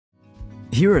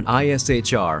Here at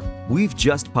ISHR, we've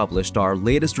just published our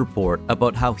latest report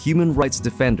about how human rights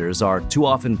defenders are too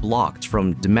often blocked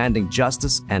from demanding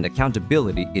justice and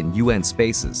accountability in UN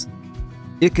spaces.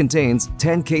 It contains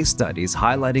 10 case studies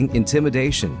highlighting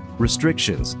intimidation,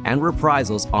 restrictions, and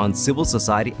reprisals on civil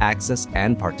society access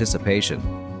and participation.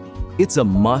 It's a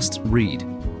must-read.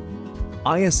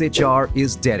 ISHR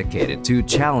is dedicated to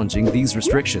challenging these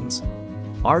restrictions.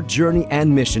 Our journey and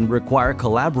mission require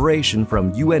collaboration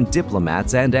from UN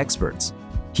diplomats and experts,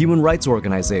 human rights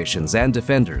organizations and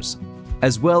defenders,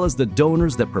 as well as the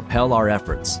donors that propel our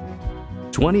efforts.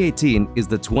 2018 is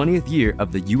the 20th year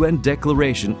of the UN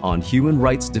Declaration on Human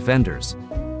Rights Defenders,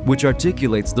 which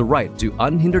articulates the right to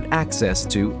unhindered access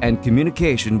to and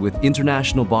communication with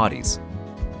international bodies.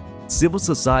 Civil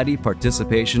society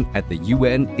participation at the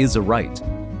UN is a right,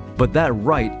 but that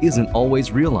right isn't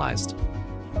always realized.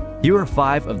 Here are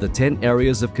 5 of the 10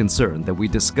 areas of concern that we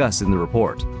discuss in the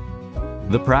report.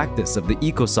 The practice of the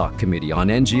ECOSOC Committee on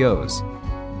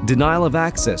NGOs, denial of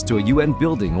access to a UN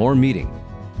building or meeting,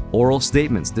 oral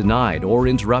statements denied or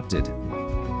interrupted,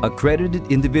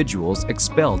 accredited individuals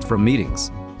expelled from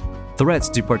meetings, threats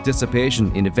to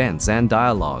participation in events and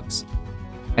dialogues.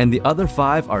 And the other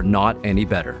 5 are not any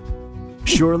better.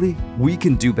 Surely, we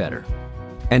can do better.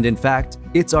 And in fact,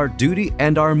 it's our duty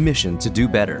and our mission to do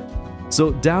better.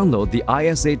 So download the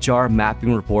ISHR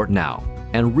mapping report now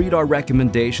and read our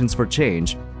recommendations for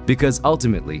change, because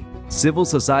ultimately, civil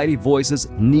society voices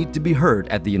need to be heard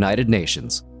at the United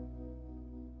Nations.